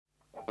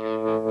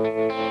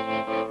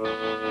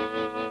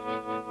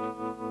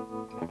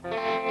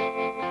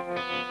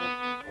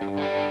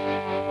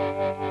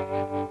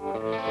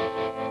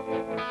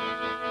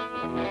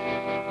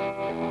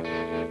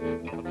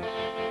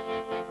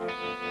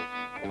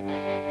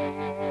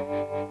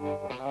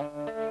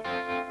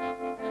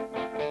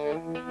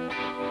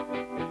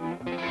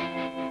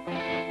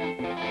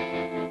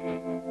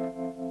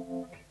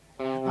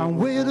I'm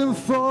waiting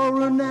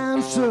for an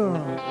answer,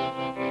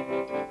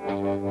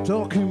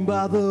 talking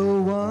about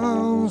the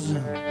ones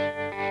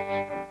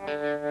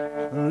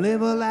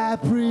living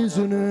like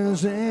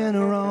prisoners in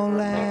their own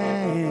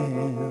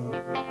land.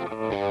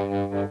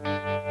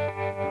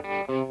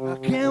 How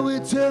can we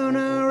turn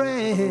our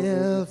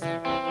heads,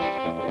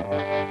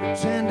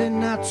 pretending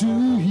not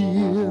to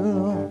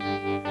hear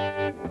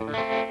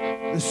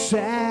the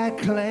sad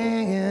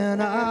clanging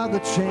of the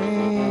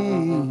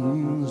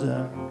chains?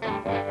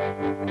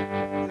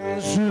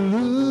 Just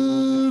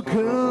look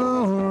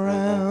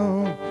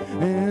around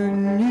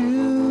and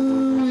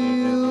you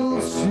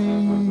will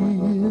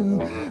see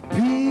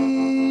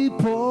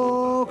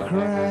people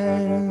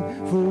crying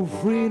for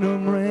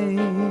freedom reign.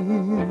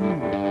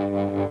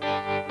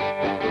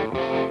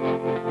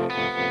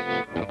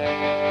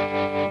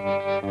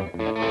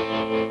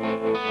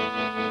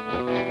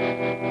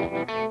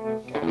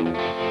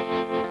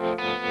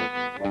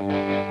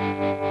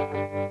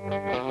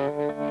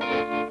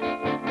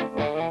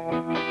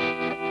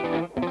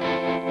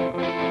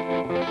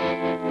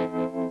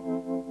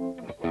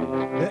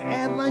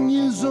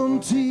 News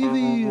on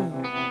TV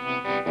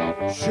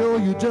show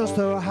you just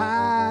how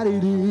hard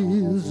it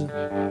is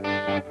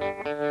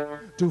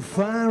to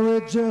find real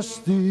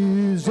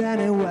justice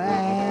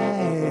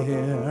anywhere.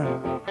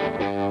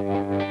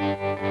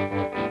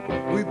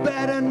 We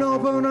better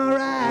open our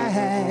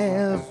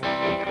eyes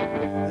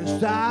and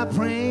start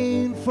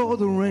praying for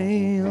the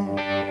rain.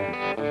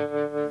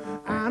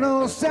 I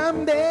know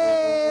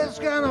someday it's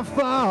gonna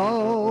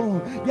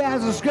fall,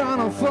 yes it's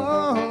gonna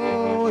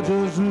fall.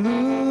 Just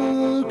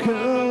look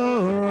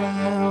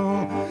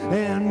around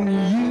and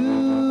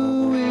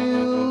you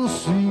will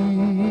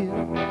see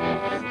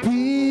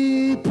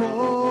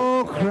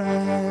people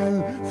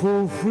crying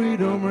for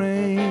freedom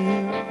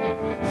reign,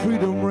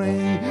 freedom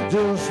reign.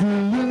 Just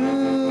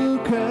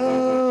look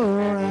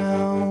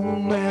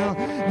around and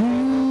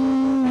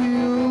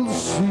you will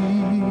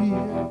see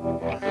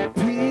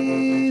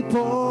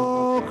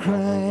people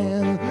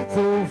crying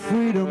for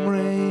freedom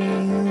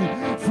reign,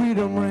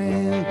 freedom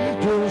reign.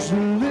 Just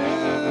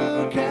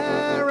look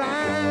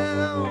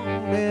around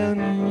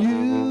and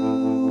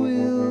you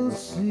will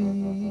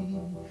see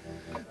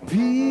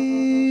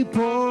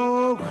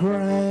people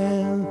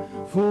crying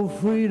for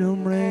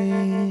freedom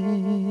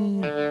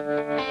reign.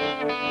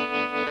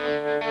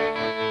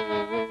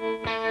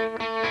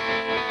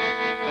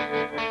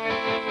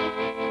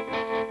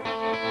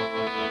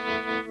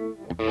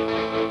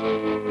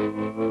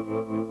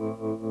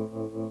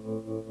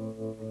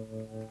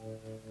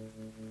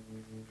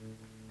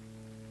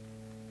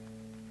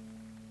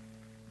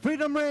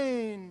 Freedom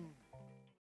reign.